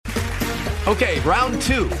Okay, round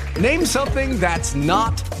two. Name something that's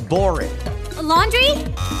not boring. A laundry?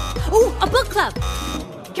 Ooh, a book club.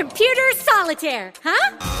 Computer solitaire,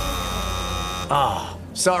 huh? Ah,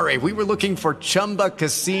 sorry, we were looking for Chumba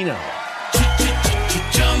Casino.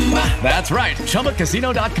 That's right,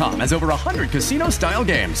 ChumbaCasino.com has over 100 casino-style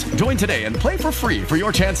games. Join today and play for free for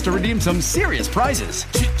your chance to redeem some serious prizes.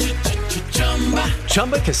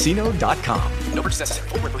 ChumbaCasino.com. No purchase necessary.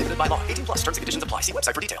 Void where prohibited by law. 18 plus terms and conditions apply. See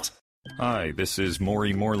website for details. Hi, this is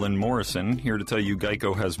Maury Moreland Morrison, here to tell you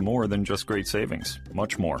Geico has more than just great savings.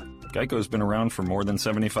 Much more. Geico's been around for more than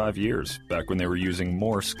 75 years, back when they were using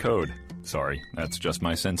Morse code. Sorry, that's just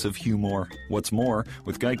my sense of humor. What's more,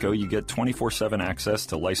 with Geico you get 24/7 access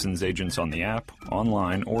to licensed agents on the app,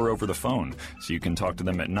 online, or over the phone, so you can talk to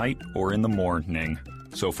them at night or in the morning.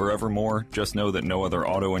 So forevermore, just know that no other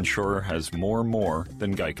auto insurer has more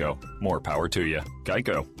than Geico. More power to you.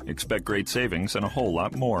 Geico. Expect great savings and a whole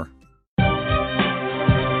lot more.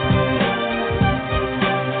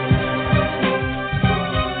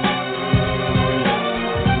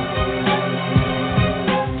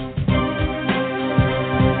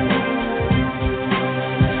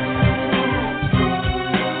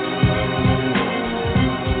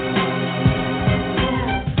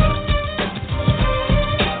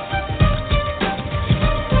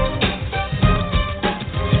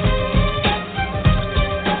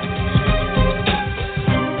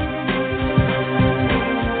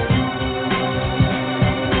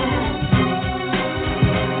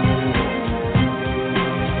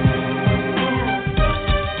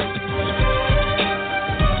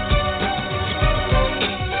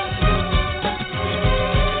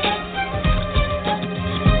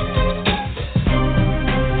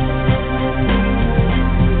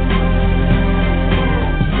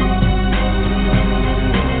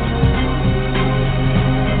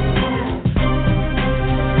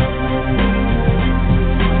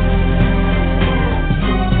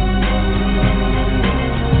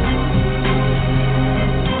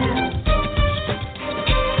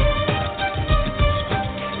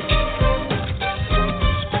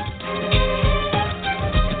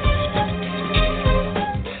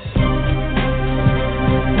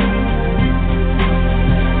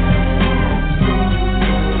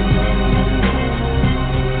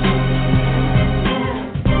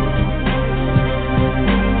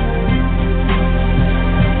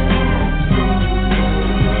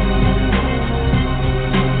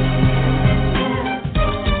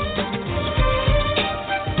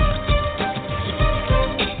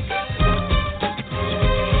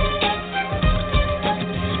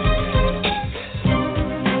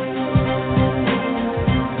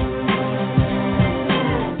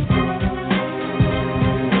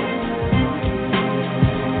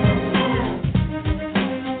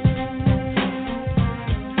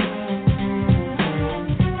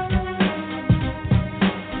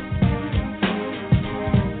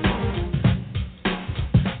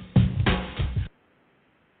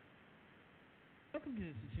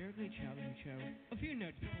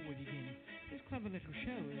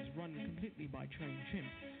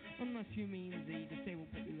 Unless you mean the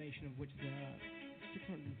disabled population of which there are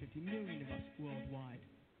 650 million of us worldwide.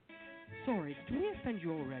 Sorry, did we offend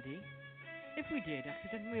you already? If we did,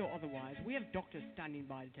 accidentally or otherwise, we have doctors standing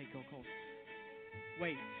by to take your calls.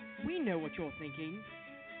 Wait, we know what you're thinking.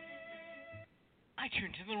 I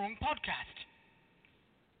tuned to the wrong podcast.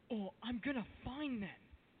 Or I'm gonna find them.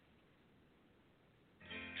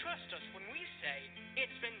 Trust us when we say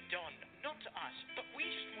it's been done, not to us, but we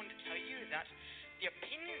just want to tell you that the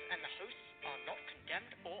opinions and the hosts are not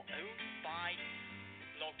condemned or owned by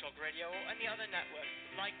Blog Talk Radio or any other network.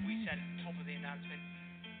 Like we said at the top of the announcement,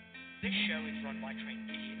 this show is run by trained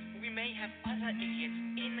idiots. We may have other idiots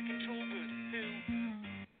in the control booth who...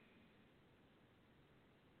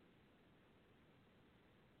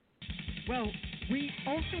 Well, we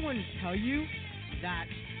also want to tell you that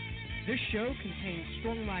this show contains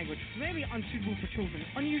strong language, maybe unsuitable for children,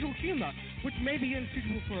 unusual humor, which may be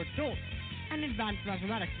unsuitable for adults, and advanced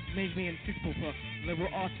mathematics, which may be unsuitable for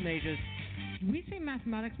liberal arts majors. Did we say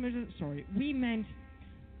mathematics majors? Sorry, we meant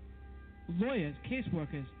lawyers,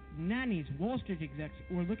 caseworkers, nannies, Wall Street execs,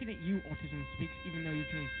 who are looking at you, Autism Speaks, even though you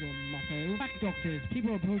changed your motto. Fact doctors,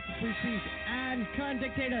 people opposed to free speech, and current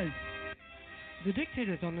dictators. The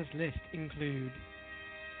dictators on this list include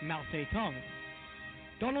Mao Zedong,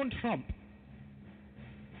 Donald Trump,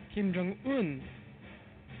 Kim Jong-un,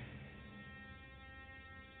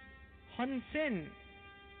 Hun Sen,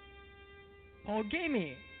 Paul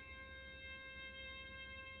Gamey,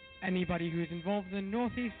 anybody who's involved in the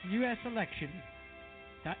Northeast U.S. election.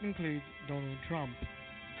 That includes Donald Trump.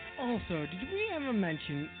 Also, did we ever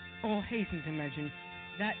mention or hasten to mention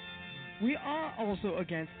that we are also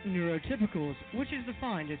against neurotypicals, which is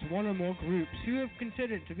defined as one or more groups who have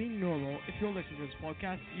considered to be normal. If you're listening to this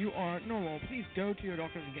podcast, you are normal. Please go to your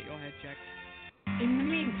doctors and get your head checked. In the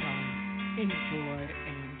meantime, enjoy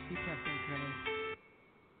AMC Pressing Clinic.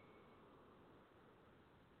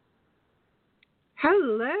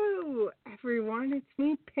 Hello, everyone. It's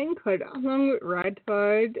me, Pink Hood, along with Red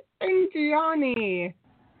Hood and Johnny.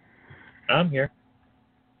 I'm here.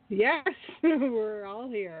 Yes, we're all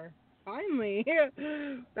here. Finally,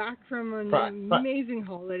 back from an amazing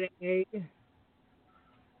holiday,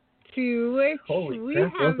 to which Holy we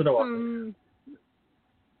crap, have was it some.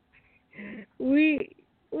 We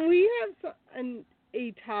have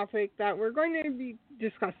a topic that we're going to be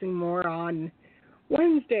discussing more on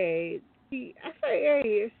Wednesday. The FAA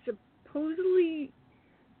is supposedly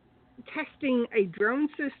testing a drone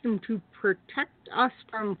system to protect us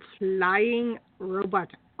from flying robot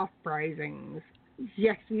uprisings.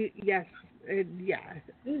 Yes.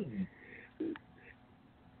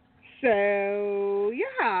 So,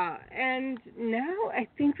 yeah, and now I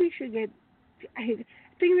think we should get... I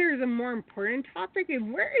think there's a more important topic,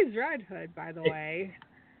 and where is Red Hood, by the way?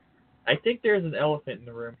 I think there's an elephant in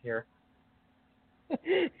the room here.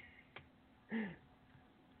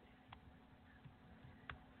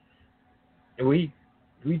 We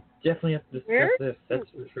definitely have to discuss this. That's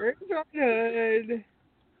for sure. Where's Red Hood?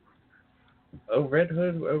 Oh, Red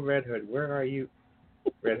Hood, where are you?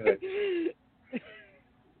 Red Hood.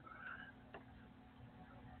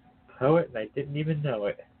 Poet, and I didn't even know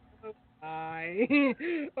it.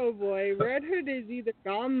 Oh boy, Red Hood is either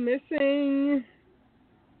gone missing.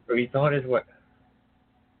 Or he thought is what?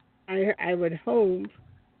 I would hope.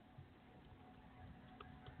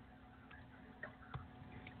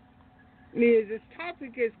 Because this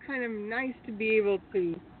topic is kind of nice to be able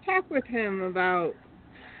to talk with him about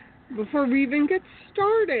before we even get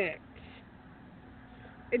started.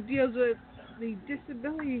 It deals with the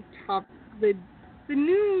disability top. The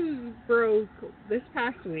news broke this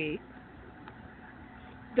past week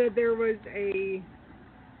that there was a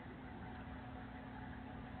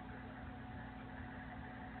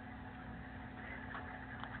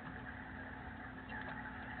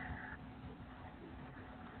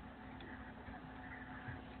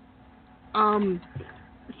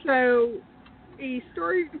so a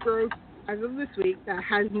story broke as of this week that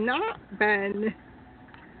has not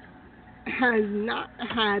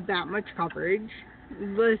had that much coverage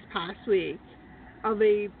this past week of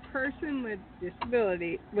a person with the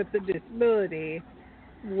disability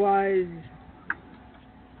was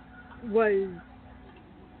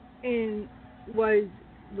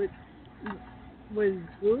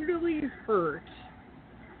brutally hurt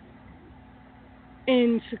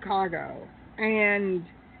in Chicago, and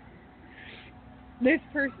this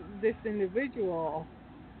individual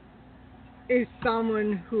is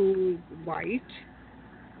someone who's white,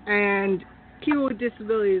 and people with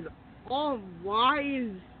disabilities. I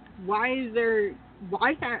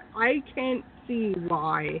can't see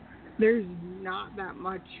why there's not that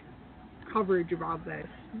much coverage about this.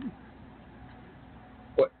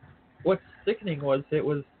 What's sickening was it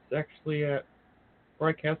was actually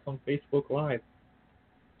broadcast on Facebook Live.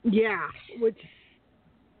 Yeah, which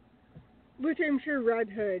I'm sure Red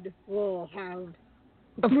Hood will have.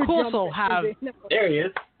 Of course I'll have. There he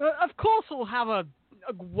is. Of course I'll have a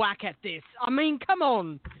whack at this. I mean, come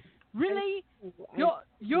on. Really? Your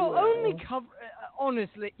only cover...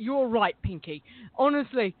 honestly, you're right, Pinky.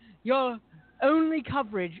 Honestly, your only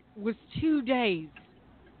coverage was 2 days.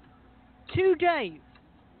 2 days.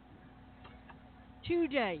 2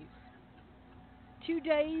 days. 2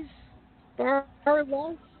 days? Far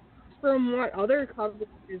less from what other coverage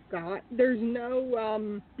has got. There is no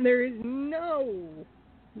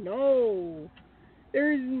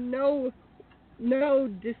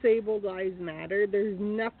Disabled Lives Matter. There's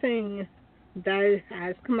nothing that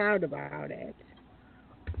has come out about it.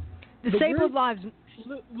 Disabled Lives...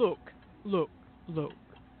 Look.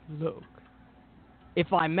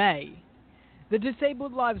 If I may, the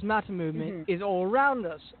Disabled Lives Matter movement is all around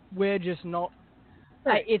us. We're just not...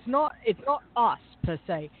 Right. It's not us, per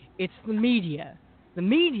se. It's the media. The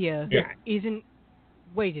media isn't...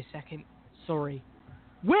 Wait a second. Sorry.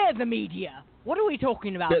 We're the media. What are we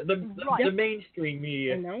talking about? The mainstream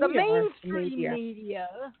media.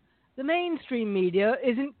 The mainstream media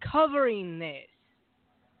isn't covering this.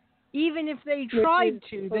 Even if they tried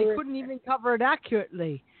to, they couldn't even cover it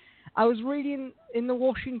accurately. I was reading in the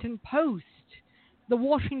Washington Post. The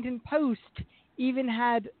Washington Post even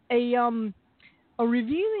had a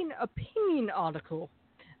revealing opinion article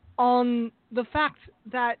on the fact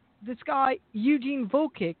that this guy Eugene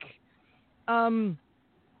Volkic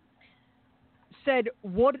said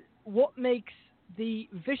what makes the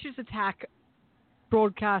vicious attack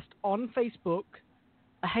broadcast on Facebook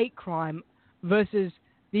a hate crime versus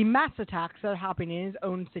the mass attacks that are happening in his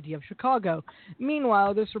own city of Chicago.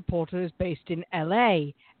 Meanwhile, this reporter is based in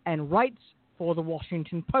L.A. and writes for the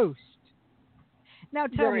Washington Post. Now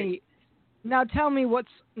tell me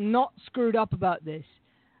what's not screwed up about this.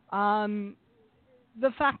 The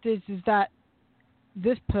fact is that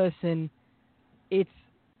this person,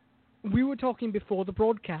 we were talking before the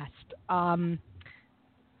broadcast. Well,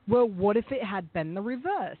 what if it had been the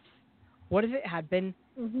reverse? What if it had been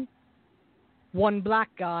one black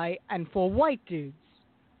guy and 4 white dudes?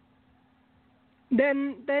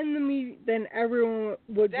 Then everyone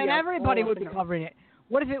would. Then everybody would be covering it.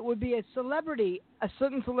 What if it would be a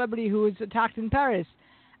certain celebrity who was attacked in Paris,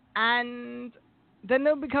 and then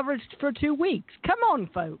there'll be coverage for 2 weeks? Come on,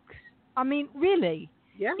 folks. I mean, really?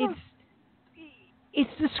 Yeah. It's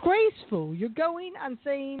disgraceful. You're going and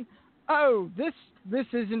saying, "Oh, this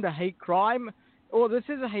isn't a hate crime," or "This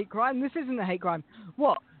is a hate crime. This isn't a hate crime."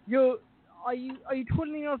 What? Are you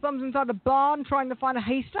twiddling your thumbs inside a barn trying to find a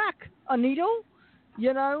haystack, a needle,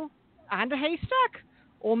 and a haystack,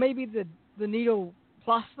 or maybe the needle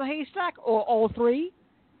plus the haystack, or all three,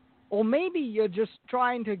 or maybe you're just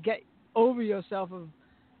trying to get over yourself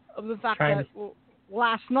of the fact that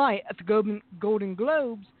last night at the Golden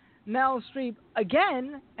Globes, Meryl Streep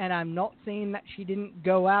again, and I'm not saying that she didn't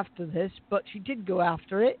go after this, but she did go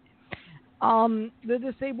after it. The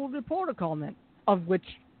disabled reporter comment, of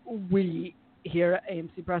which we here at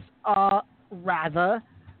AMC Press are rather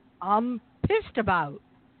pissed about.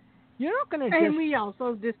 You're not going to And we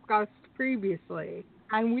also discussed previously.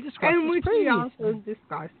 And we discussed previously. We also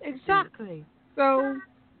discussed. Exactly. So,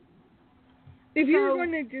 if you're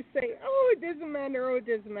going to just say, "Oh, it doesn't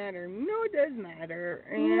matter," no, it does matter.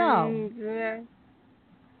 And, no.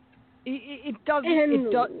 It does.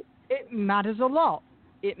 It matters a lot.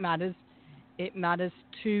 It matters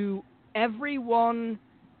to everyone.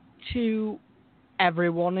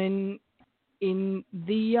 In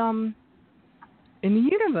the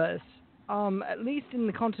universe. At least in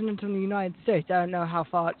the continental United States. I don't know how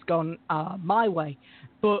far it's gone my way,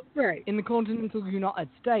 but in the continental United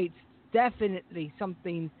States, definitely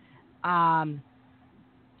something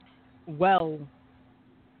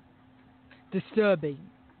disturbing.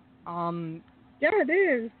 Yeah, it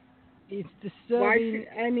is. It's disturbing. Why should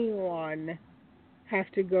anyone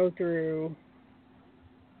have to go through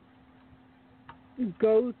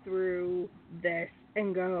this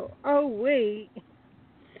and go, "Oh, wait,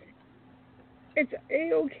 it's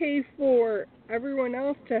okay for everyone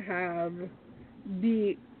else to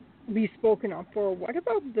be spoken up for. What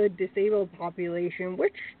about the disabled population,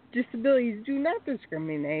 which disabilities do not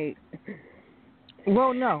discriminate?"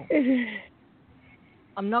 Well, no.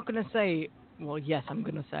 I'm not going to say, well, yes, I'm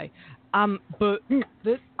going to say. But,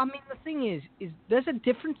 the thing is there's a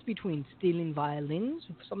difference between stealing violins,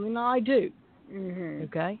 something that I do.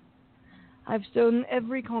 Okay? I've stolen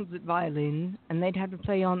every concert violin, and they'd have to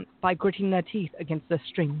play on by gritting their teeth against the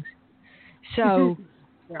strings. So,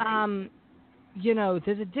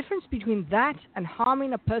 there's a difference between that and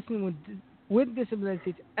harming a person with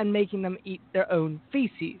disabilities and making them eat their own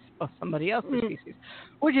feces or somebody else's feces,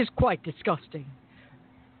 which is quite disgusting.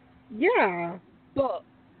 Yeah. But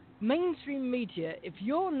mainstream media, if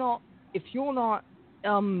you're not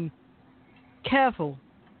careful,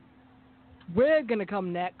 we're gonna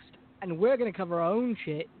come next and we're gonna cover our own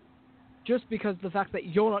shit just because of the fact that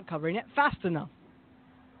you're not covering it fast enough.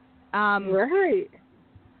 Right.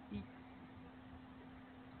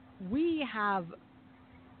 We have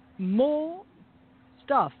more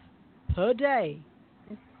stuff per day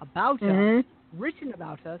about us, written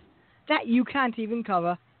about us, that you can't even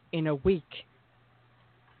cover in a week.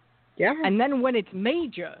 Yeah. And then when it's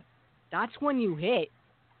major, that's when you hit.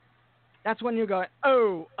 That's when you're going,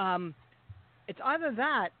 it's either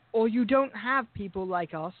that or you don't have people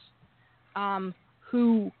like us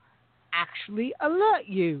who actually alert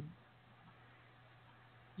you.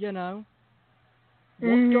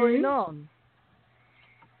 What's going on?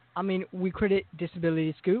 I mean, we credit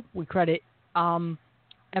Disability Scoop. We credit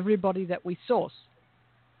everybody that we source.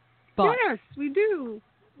 But, yes, we do.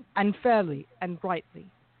 And fairly and rightly.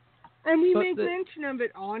 And we make mention of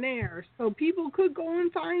it on air, so people could go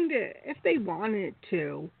and find it if they wanted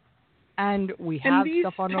to. And we have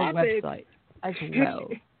stuff on our website as well.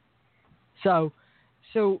 So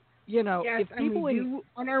yes, if people we do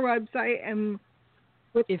on our website and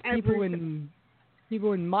with people in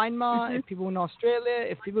Myanmar, if people in Australia,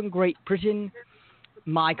 if people in Great Britain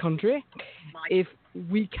my country, if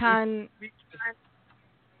we can,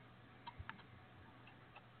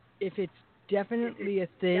 if it's definitely a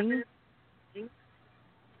thing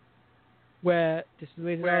where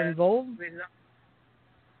disabilities are involved,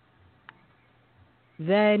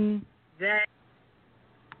 then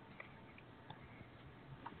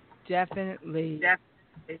definitely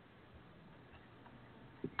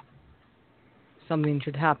something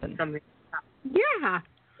should happen. Yeah.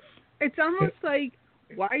 It's almost like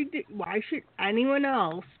why should anyone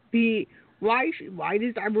else be why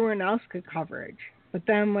does everyone else get coverage? But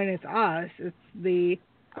then when it's us, it's this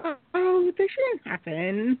shouldn't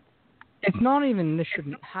happen. It's not even this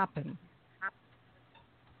shouldn't happen.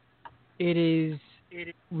 It is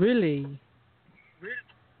really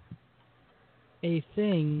a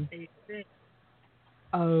thing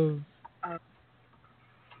of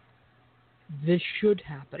this should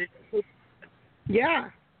happen. Yeah.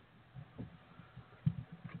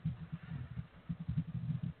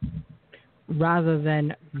 Rather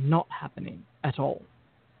than not happening at all.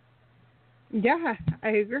 Yeah, I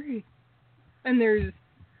agree. And there's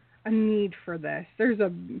a need for this. There's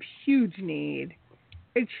a huge need.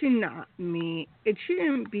 It shouldn't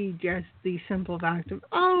be just the simple fact of,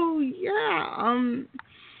 oh yeah,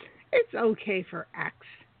 it's okay for X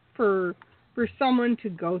for someone to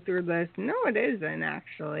go through this. No, it isn't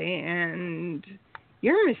actually, and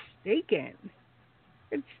you're mistaken.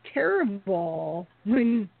 It's terrible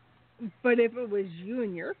but if it was you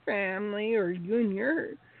and your family, or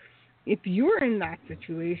if you were in that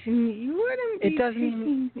situation, you wouldn't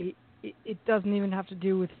be. It doesn't even have to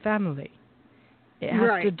do with family. It has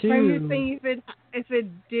right. to do. I'm saying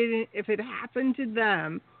if it happened to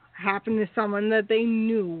them, happened to someone that they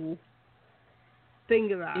knew.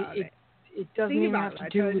 Think about it. It doesn't even have to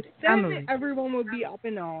do with family. Then everyone would be up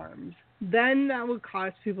in arms. Then that would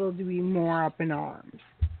cause people to be more up in arms.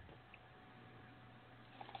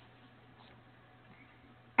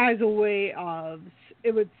 As a way of,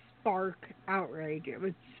 it would spark outrage. It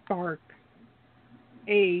would spark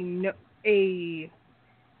an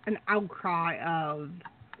outcry of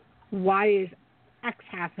why is X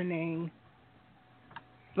happening,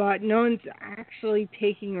 but no one's actually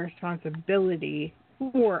taking responsibility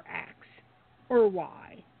for X or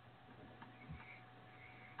Y.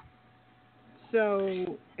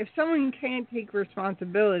 So if someone can't take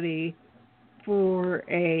responsibility for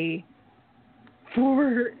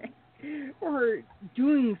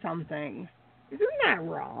doing something, isn't that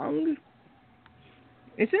wrong?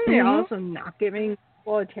 Isn't it also not giving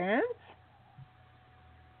people a chance?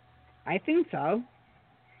 I think so.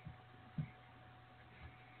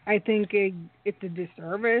 I think it's a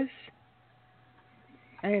disservice,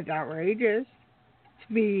 and it's outrageous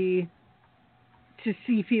to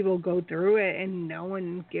see people go through it and no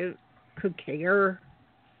one could care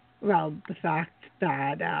about the fact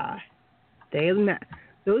that they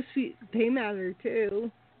matter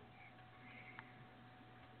too.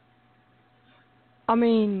 I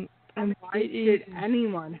mean, and why did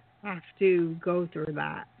anyone have to go through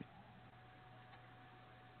that?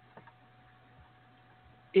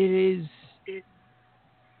 It's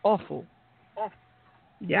awful.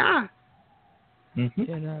 Yeah. Mm-hmm.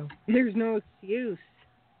 You know, there's no excuse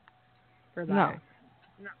for that.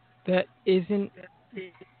 No. There isn't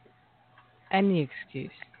any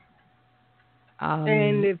excuse.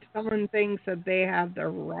 And if someone thinks that they have the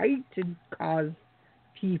right to cause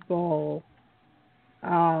people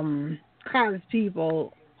harm,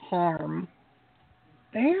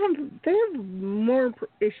 they have more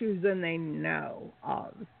issues than they know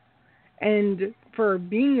of. And for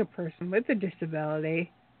being a person with a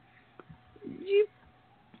disability,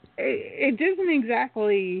 it doesn't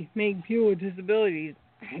exactly make people with disabilities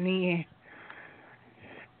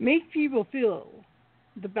make people feel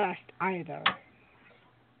the best either.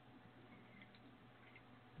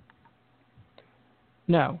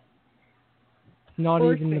 No. Not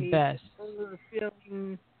Or even the best. Or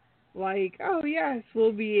feeling like, oh yes,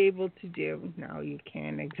 we'll be able to do. No, you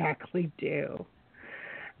can't exactly do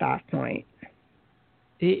that point.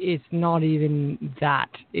 It's not even that.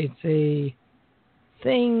 It's a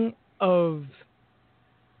thing of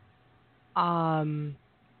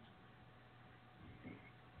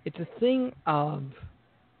it's a thing of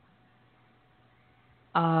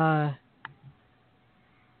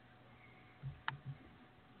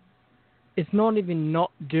it's not even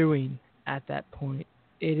not doing at that point.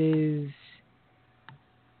 It is.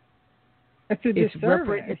 It's a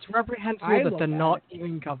disservice. It's reprehensible that they're not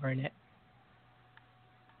even covering it.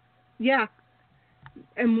 Yeah.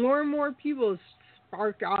 And more people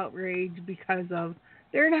sparked outrage because of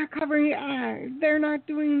They're not covering they're not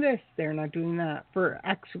doing this, they're not doing that for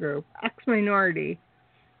X group, X minority.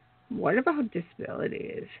 What about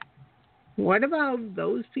disabilities? What about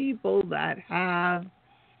those people that have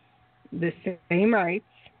the same rights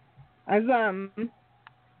as them,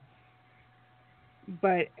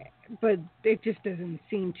 but it just doesn't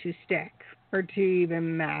seem to stick or to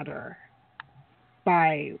even matter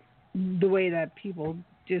by the way that people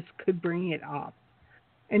just could bring it up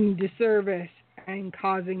and disservice and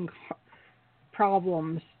causing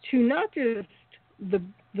problems to not just the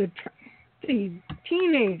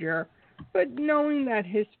teenager, but knowing that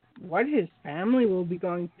what his family will be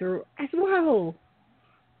going through as well.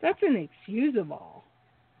 That's inexcusable.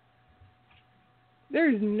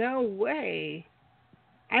 There's no way.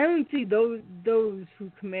 I don't see those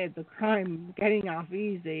who commit the crime getting off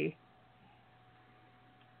easy.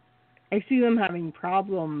 I see them having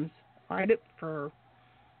problems for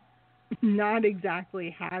not exactly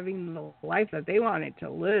having the life that they wanted to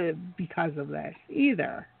live because of this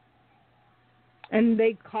either. And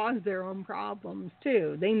they caused their own problems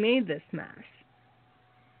too. They made this mess.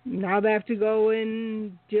 Now they have to go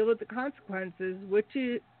and deal with the consequences, which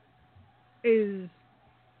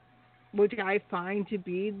I find to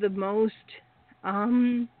be the most,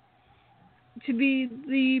 to be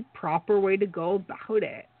the proper way to go about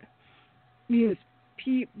it. Because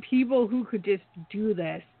people who could just do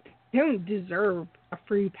this don't deserve a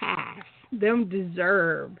free pass. They don't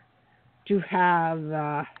deserve to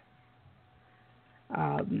have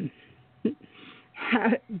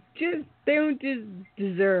they don't just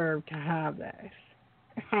deserve to have this,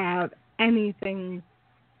 have anything.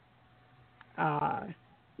 They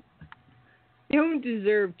don't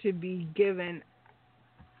deserve to be given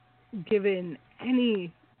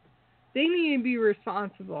any. They need to be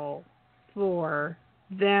responsible for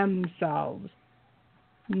themselves,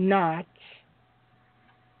 not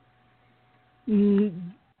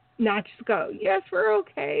just go, yes, we're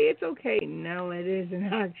okay, it's okay. No, it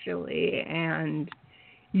isn't actually. And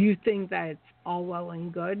you think that it's all well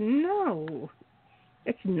and good. No,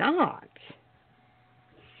 it's not.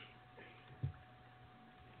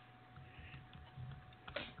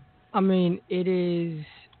 I mean, it is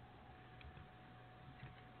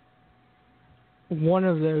one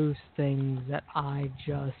of those things that I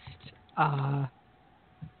just,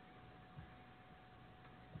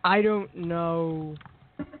 I don't know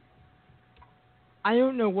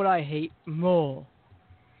what I hate more.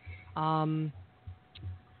 I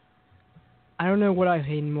don't know what I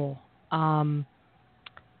hate more.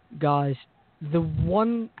 Guys, the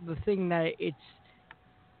thing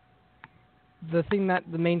that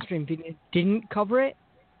the mainstream didn't cover it,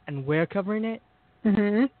 and we're covering it,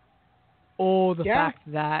 mm-hmm. or the fact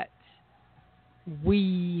that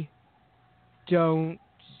we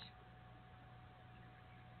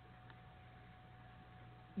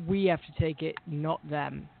have to take it, not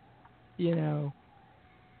them, and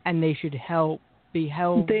they should be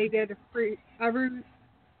held. They get a free.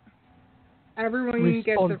 Everyone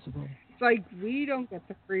gets a. It's like we don't get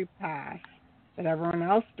the free pass, but everyone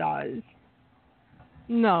else does.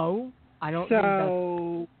 No, I don't.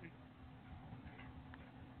 So.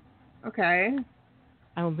 Okay.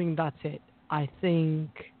 I don't think that's it. I think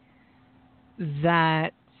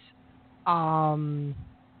that.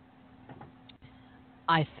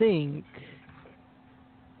 I think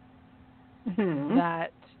mm-hmm.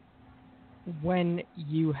 that when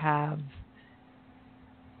you have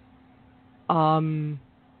the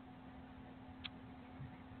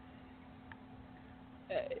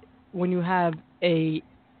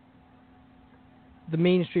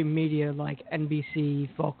mainstream media like NBC,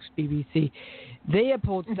 Fox, BBC, they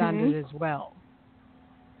uphold standard mm-hmm. as well.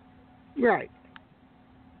 Right.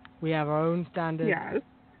 We have our own standards.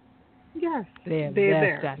 Yes. They have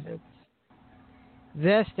their standards.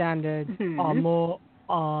 Their standards mm-hmm. are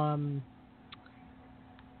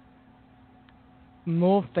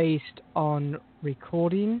more based on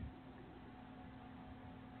recording.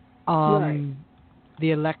 Right.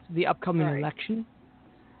 The upcoming right. election.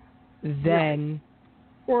 Then.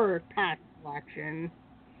 Right. Or past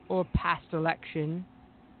election.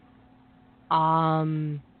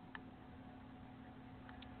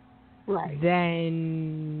 Right.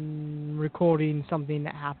 Then recording something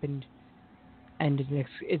that happened, and it's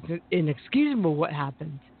inexcusable what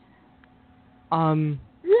happened.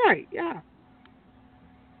 Right. Yeah.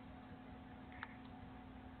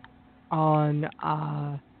 On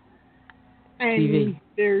and TV.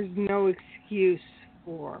 There's no excuse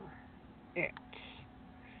for it.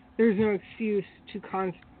 There's no excuse to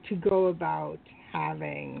go about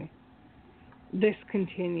having this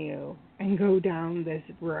continue and go down this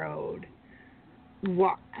road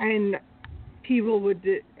and people would,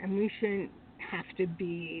 and we shouldn't have to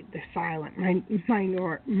be the silent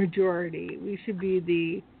majority. We should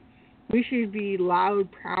be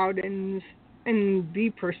loud, proud, and be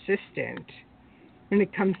persistent when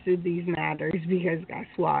it comes to these matters, because guess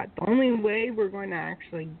what? The only way we're going to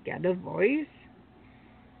actually get a voice,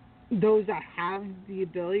 those that have the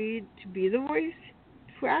ability to be the voice,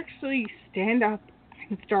 to actually stand up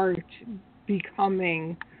and start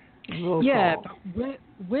becoming vocal. Yeah, but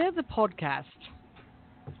we're the podcast,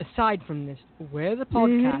 aside from this, we're the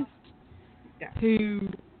podcast who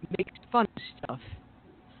makes fun of stuff.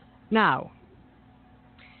 Now,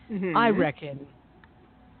 I reckon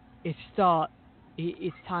it's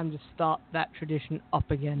time to start that tradition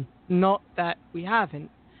up again. Not that we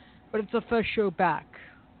haven't, but it's the first show back.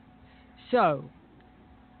 So,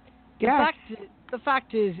 the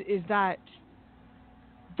fact is that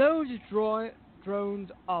those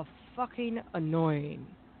drones are fucking annoying.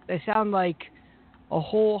 They sound like a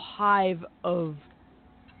whole hive of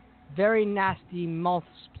very nasty moths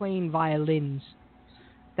playing violins.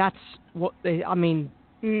 That's what they... I mean,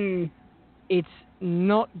 it's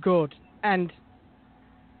not good. And,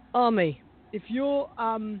 Army, if you're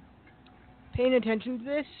paying attention to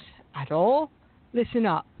this at all, listen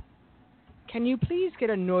up. Can you please get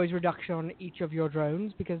a noise reduction on each of your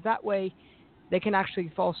drones? Because that way they can actually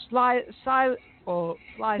fly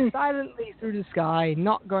silently through the sky,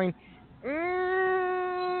 not going...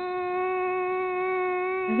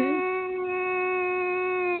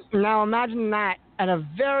 Now imagine that at a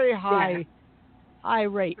very high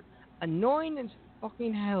rate. Annoying as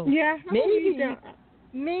fucking hell. Yeah,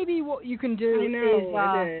 maybe what you can do is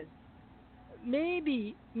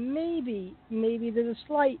maybe there's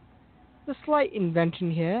a slight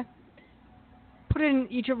invention here. Put in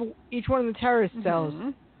each one of the terrorist cells.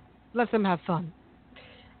 Let them have fun.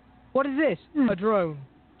 What is this? A drone.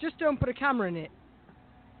 Just don't put a camera in it.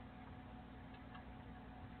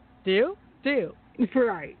 Deal?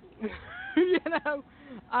 Right. You know,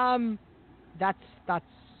 that's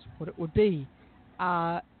what it would be.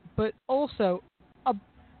 But also, a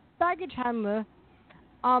baggage handler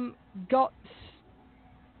got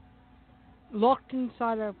locked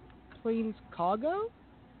inside a plane's cargo.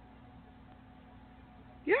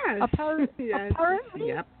 Yes. Apparently.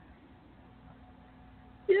 Yep.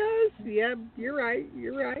 Yes. Yep. You're right.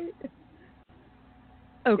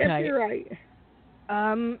 Okay. Yep, you're right.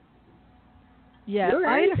 Yeah. You're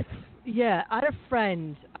right. I had a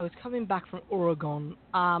friend. I was coming back from Oregon.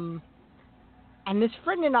 And this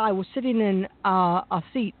friend and I were sitting in our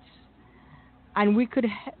seats, and we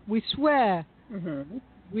swear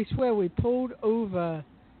we pulled over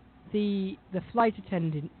the flight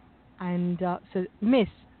attendant and said, "Miss,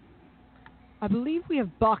 I believe we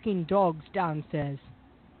have barking dogs downstairs."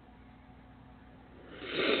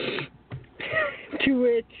 To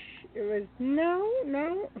which it was no.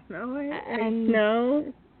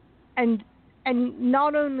 And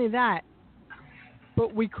not only that,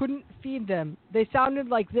 but we couldn't feed them. They sounded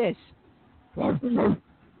like this. Right.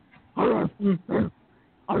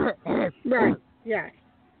 Yes.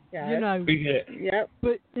 You know. Yep.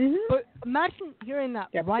 But imagine hearing that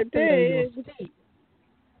right below your seat.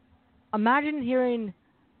 Imagine hearing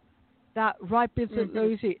that right below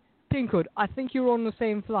your seat. Pinkwood, I think you're on the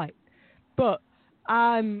same flight. But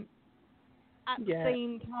at the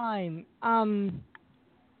same time,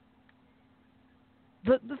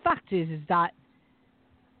 the fact is that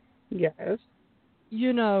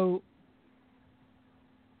you know,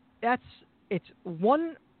 it's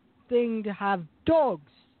one thing to have dogs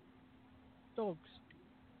in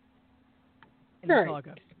the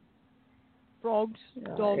cargo. Frogs,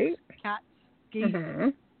 dogs, cats, geese,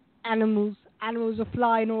 animals of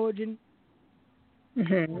flying origin.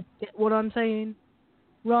 Get what I'm saying?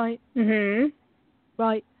 Right?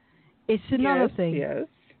 Right. It's another thing. Yes.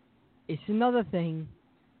 It's another thing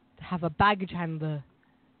to have a baggage handler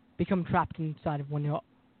become trapped inside of one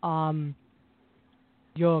of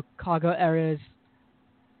your cargo areas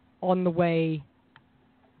on the way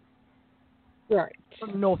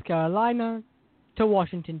from North Carolina to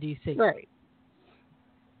Washington, D.C. Right.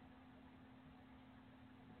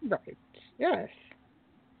 Yes.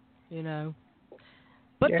 You know.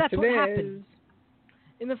 But that's what happens.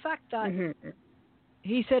 In the fact that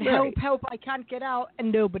he said, help, I can't get out,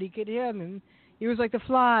 and nobody could hear him. He was like the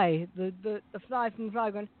fly, the fly from the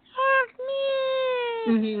fly going,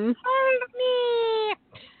 help me, help me,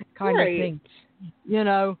 kind of thing. You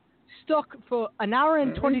know, stuck for an hour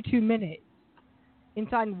and 22 minutes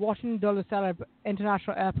inside Washington Dulles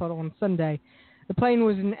International Airport on Sunday. The plane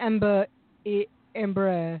was an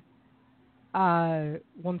Embraer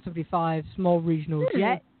 175 small regional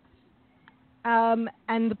jet, and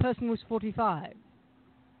the person was 45.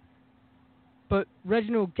 But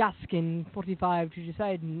Reginald Gaskin, 45,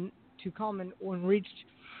 decided to comment when reached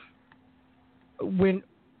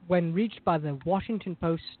by the Washington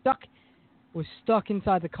Post, was stuck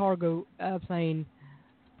inside the cargo airplane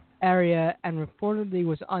area and reportedly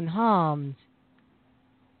was unharmed.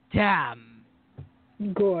 Damn.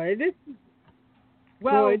 Good.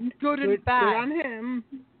 Well, good and bad. Good on him.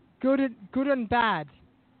 Good and bad.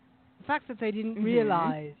 The fact that they didn't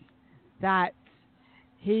realize that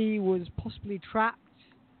he was possibly trapped.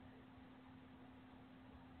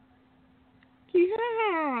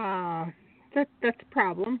 Yeah, that's a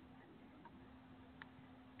problem.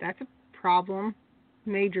 That's a problem.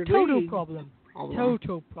 Major Total league problem. problem.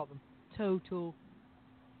 Total problem. Total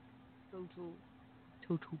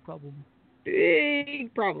problem.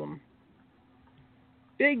 Big problem.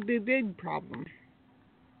 Big problem.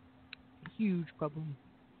 Huge problem.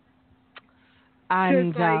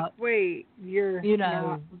 And wait, you're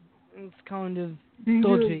not, it's kind of you're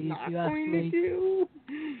dodgy not if you ask going me. to do,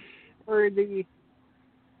 or it's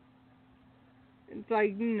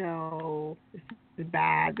like, no, this is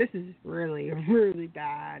bad. This is really, really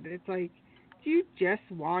bad. It's like, do you just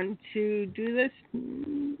want to do this?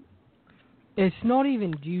 It's not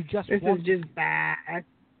even, do you just this want is just bad.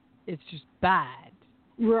 It's just bad.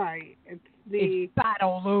 Right. It's bad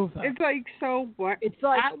all over. It's like, so what? It's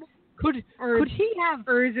like, could he have...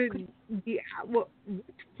 Or is it, which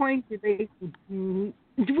point did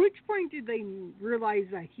they realize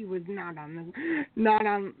that he was not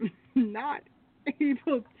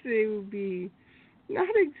able to be,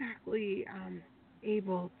 not exactly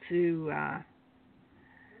able to,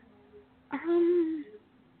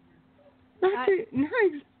 not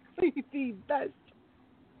exactly the best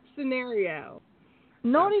scenario.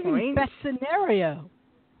 Not even best scenario.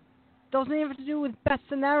 Doesn't even have to do with best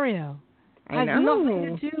scenario. Has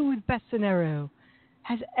nothing to do with best scenario.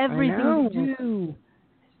 Has everything to do.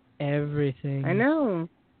 Everything. I know.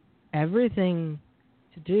 Everything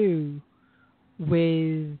to do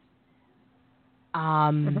with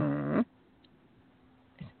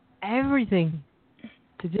everything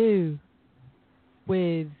to do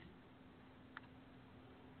with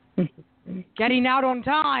getting out on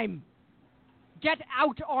time. Get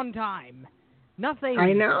out on time. Nothing.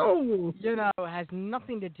 I know. Has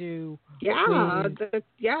nothing to do with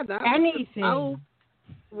that anything.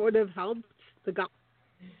 Would have helped the guy.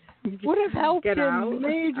 Would have helped get him out,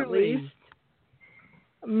 majorly. At least.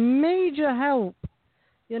 Major help.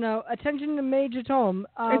 Attention to Major Tom.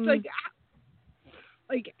 It's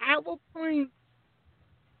at what point?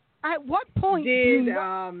 At what point did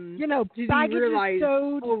did baggage he realize? is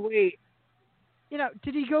stowed? Oh wait.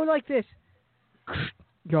 Did he go like this?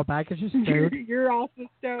 Your baggage is stowed. You're also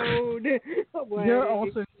stowed away. You're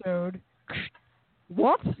also stowed.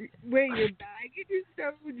 What? Wait, your baggage is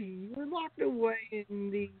stowed. You're locked away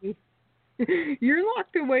in the. You're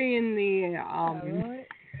locked away in the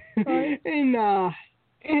right. in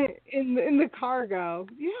the cargo.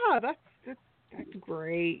 Yeah, that's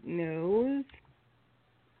great news.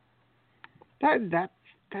 That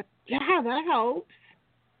helps,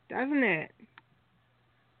 doesn't it?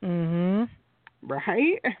 Mhm.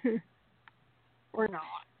 Right? Or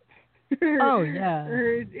not? Oh yeah.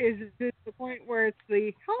 Or is this the point where it's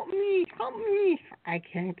the help me, I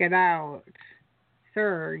can't get out,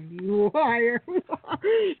 sir? You liar.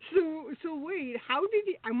 So wait, how did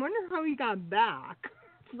he? I wonder how he got back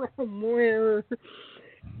from where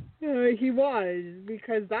he was,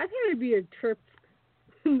 because that's going to be a trip.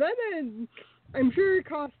 I'm sure it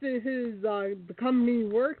costed his the company he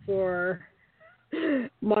worked for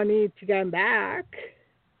money to get him back.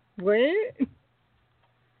 Right.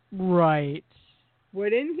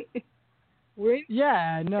 Wouldn't he?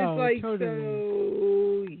 Yeah, no, it's like,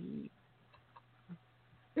 totally.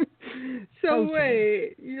 So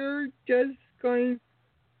wait, you're just going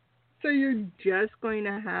to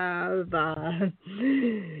have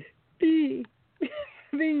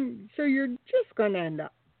so you're just going to end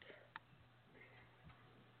up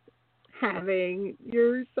having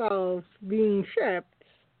yourself being shipped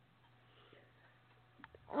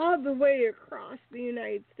all the way across the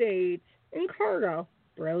United States in cargo.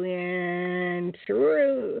 Brilliant.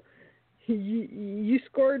 You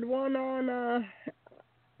scored one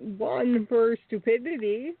for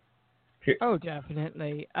stupidity. Oh,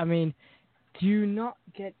 definitely. I mean, do you not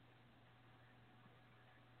get...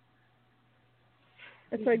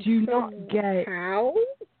 It's like, do you not get... How?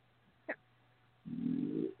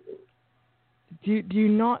 Do you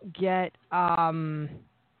not get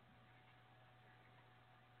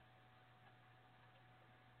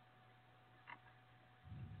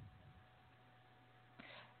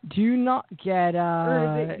Do you not get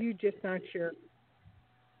or is it you just not sure?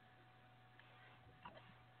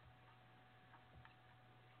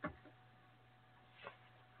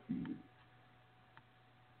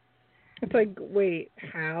 It's like, wait,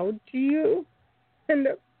 how do you end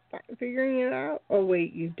up figuring it out? Oh,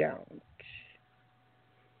 wait, you don't.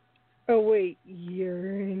 Oh, wait,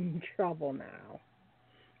 you're in trouble now.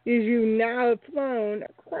 Because you now have flown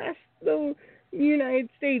across the United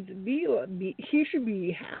States. He should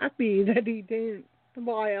be happy that he didn't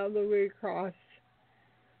fly all the way across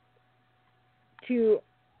to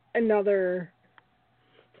another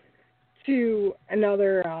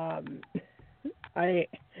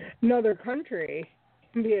another country,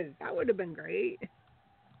 because that would have been great.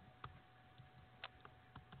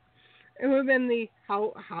 It would have been the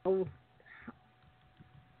how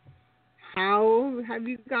have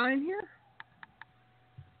you gotten here?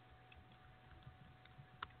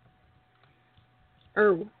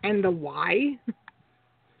 And the why?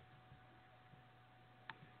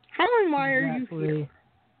 How and why are you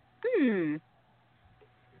here?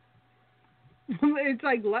 It's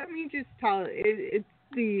like, let me just tell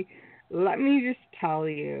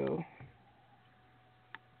you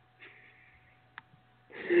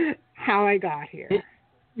how I got here.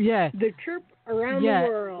 The trip around the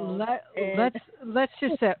world. Let's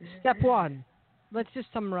just say step one. Let's just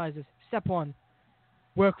summarize this. Step one,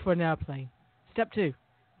 work for an airplane. Step two,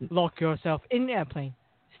 lock yourself in the airplane.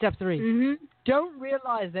 Step three, don't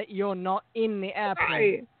realize that you're not in the airplane.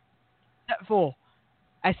 Right. Step four,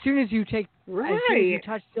 as soon as you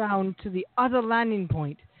touch down to the other landing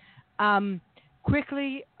point,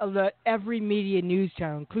 quickly alert every media news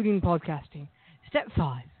channel, including podcasting. Step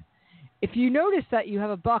five, if you notice that you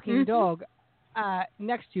have a barking dog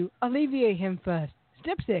next to you, alleviate him first.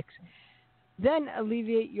 Step six, then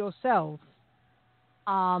alleviate yourself.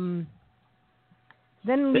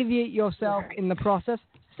 In the process.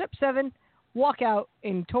 Step 7, walk out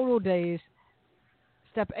in total daze.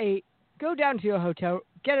 Step 8, go down to your hotel,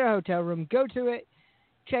 get a hotel room, go to it,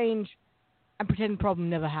 change, and pretend the problem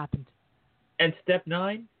never happened. And step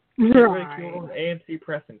 9, ridicule AMC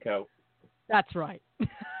Press & Co. That's right.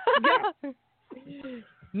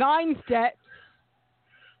 9 steps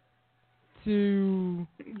to...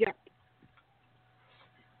 Yeah.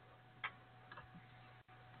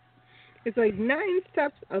 It's like 9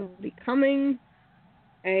 steps of becoming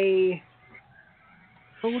a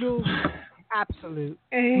total, absolute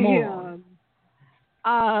moron.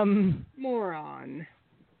 Moron.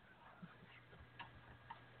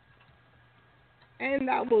 And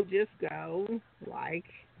that will just go like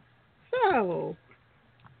so.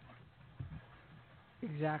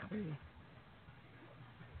 Exactly.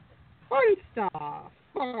 Fun stuff.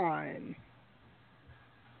 Fun.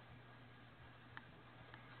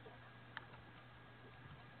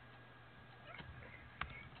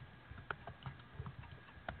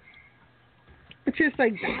 It's just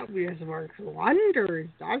like that just works wonders,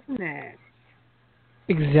 doesn't it?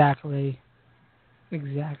 Exactly.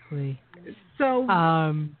 So,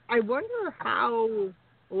 I wonder how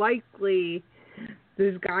likely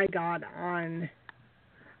this guy got on.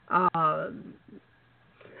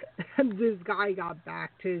 This guy got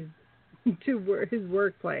back to his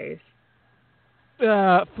workplace.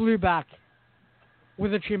 Flew back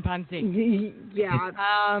with a chimpanzee. Yeah.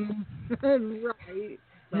 Right.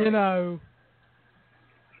 So. You know.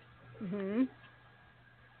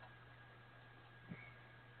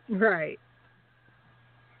 Right.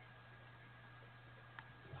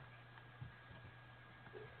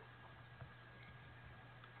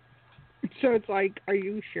 So it's like, are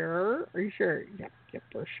you sure? Are you sure? Yep,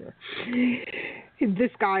 for sure.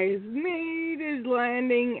 This guy has made his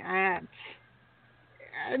landing at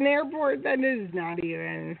an airport that is not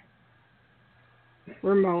even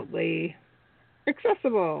remotely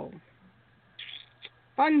accessible.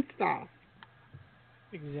 Fun stuff.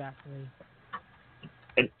 Exactly.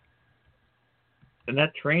 And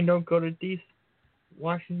that train don't go to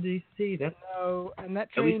Washington, D.C. That's no, and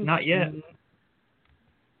that train... At least not yet.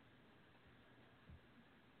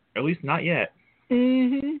 At least not yet.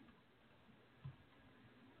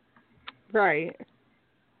 Right.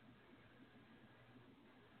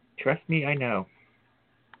 Trust me, I know.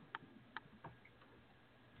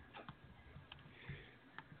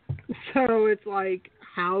 So it's like,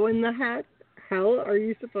 how in the hell are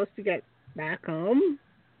you supposed to get back home?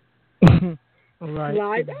 Right,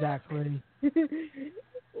 Fly exactly.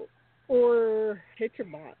 Or hitch a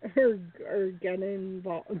bus, or get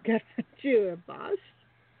you a bus.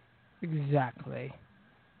 Exactly.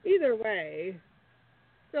 Either way,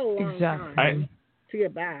 still a long time to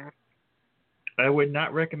get back. I would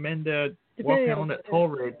not recommend walking on that toll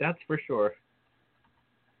road, that's for sure.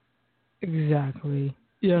 Exactly.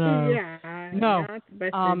 You know. Yeah. No. Not the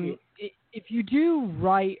best If you do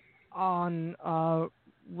ride on a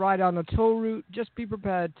toll route, just be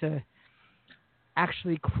prepared to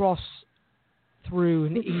actually cross through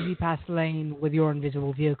an easy pass lane with your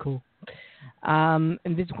invisible vehicle.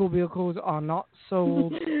 Invisible vehicles are not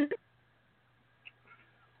sold.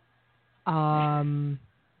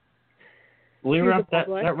 Believe it or not, that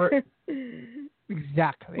road.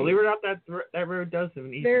 Exactly. Believe it or not, that road does have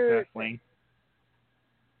an easy pass lane.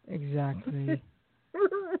 Exactly.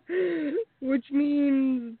 Which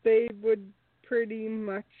means they would pretty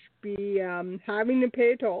much be having to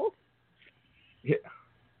pay a toll. Yeah.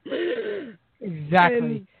 Exactly.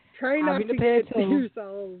 And try not having to pay a get toll.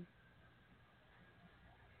 yourself.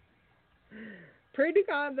 Pray to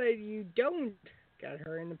God that you don't get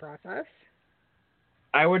her in the process.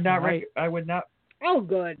 I would not. Right. I would not. Oh,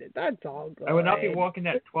 good. That's all good. I would not be walking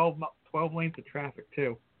that 12 lanes of traffic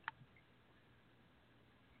too.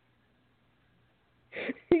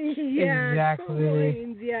 Yeah, exactly. 12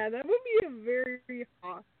 lanes. Yeah, that would be a very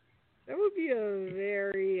hot. That would be a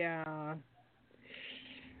very.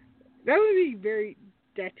 That would be very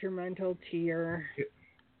detrimental to your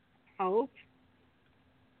health.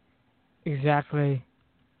 Exactly.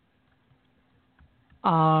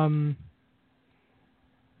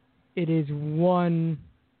 It is one.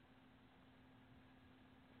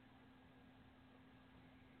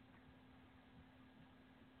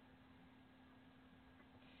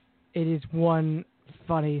 It is one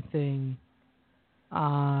funny thing.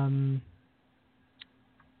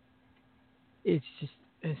 It's just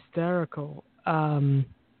hysterical.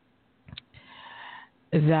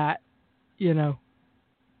 That, you know,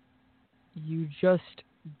 you just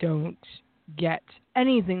don't get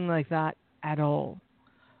anything like that at all.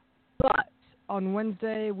 But on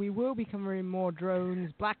Wednesday, we will be covering more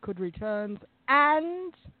drones, Black Hood returns,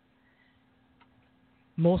 and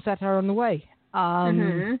more satire on the way.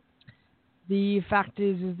 The fact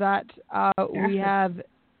is that we have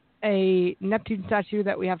a Neptune statue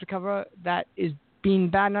that we have to cover that is being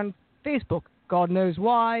banned on Facebook. God knows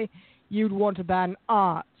why you'd want to ban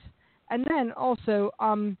art. And then also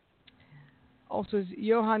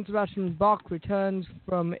Johann Sebastian Bach returns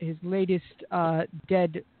from his latest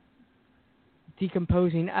dead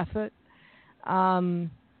decomposing effort,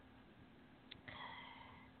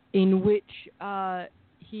 in which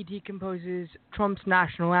he decomposes Trump's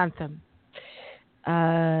national anthem.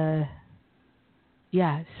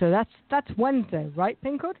 Yeah, so that's Wednesday, right,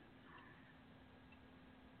 Pinkhood?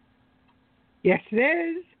 Yes, it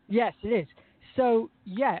is. Yes, it is. So,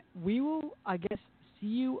 yeah, we will, I guess, see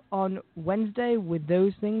you on Wednesday with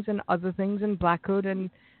those things and other things and Black Hood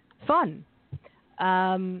and fun.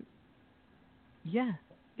 Yeah.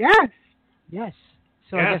 Yes. Yes.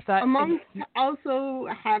 So I guess that... Amongst also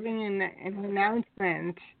having an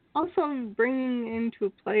announcement, also bringing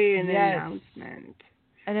into play an announcement.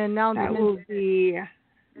 An announcement. That will be...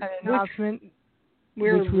 An announcement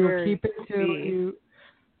which we will keep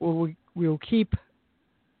we'll keep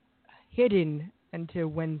hidden until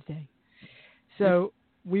Wednesday. So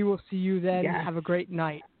we will see you then. Yes. Have a great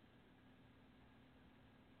night.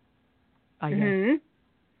 I guess. Mm-hmm.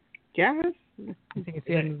 Yes. I think it's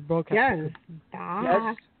the end of the broadcast. Yes.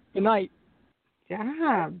 Yes. Good night.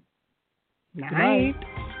 Yeah. Good Night.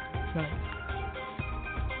 Night.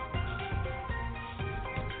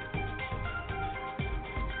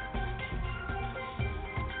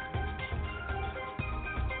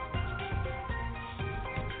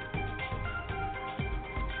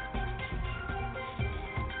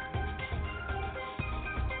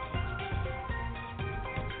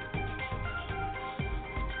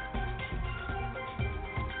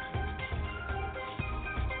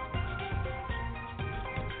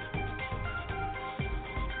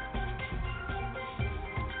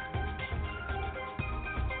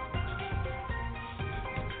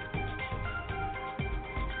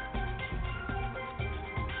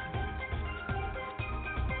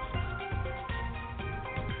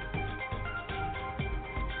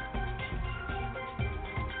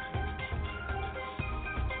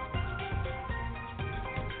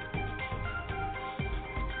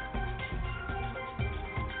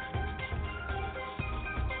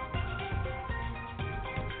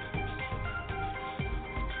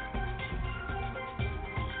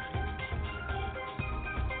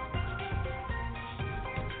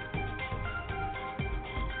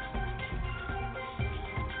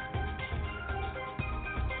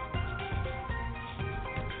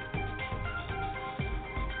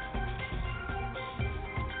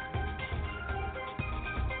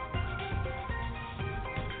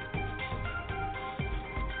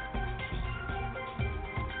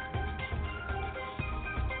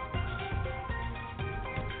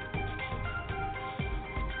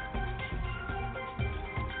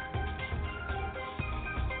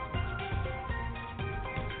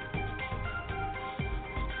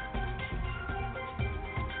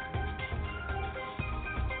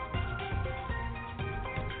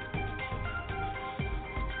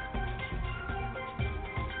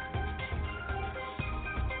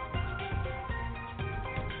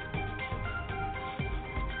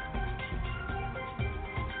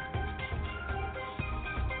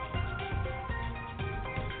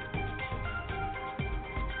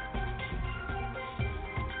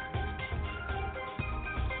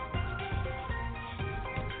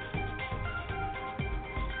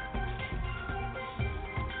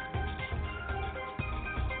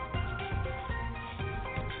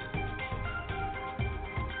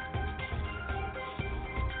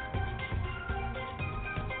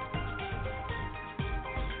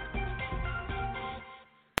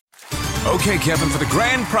 Okay, Kevin, for the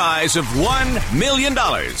grand prize of $1 million.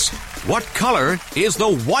 What color is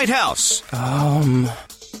the White House?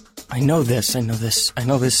 I know this.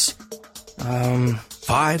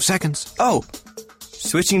 5 seconds. Oh,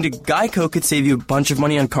 switching to Geico could save you a bunch of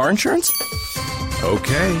money on car insurance?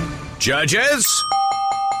 Okay. Judges?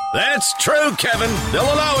 That's true, Kevin. They'll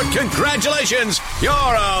allow it. Congratulations. You're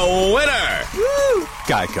a winner. Woo!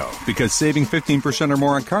 Geico, because saving 15% or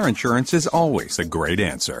more on car insurance is always a great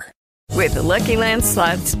answer. With the Lucky Land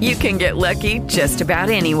Slots, you can get lucky just about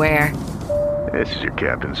anywhere. This is your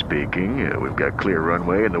captain speaking. We've got clear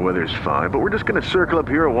runway and the weather's fine, but we're just going to circle up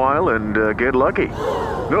here a while and get lucky.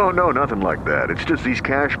 No, nothing like that. It's just these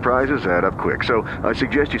cash prizes add up quick. So I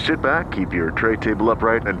suggest you sit back, keep your tray table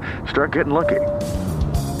upright, and start getting lucky.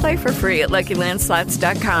 Play for free at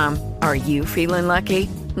LuckyLandSlots.com. Are you feeling lucky?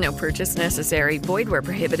 No purchase necessary. Void where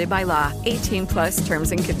prohibited by law. 18+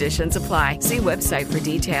 terms and conditions apply. See website for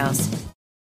details.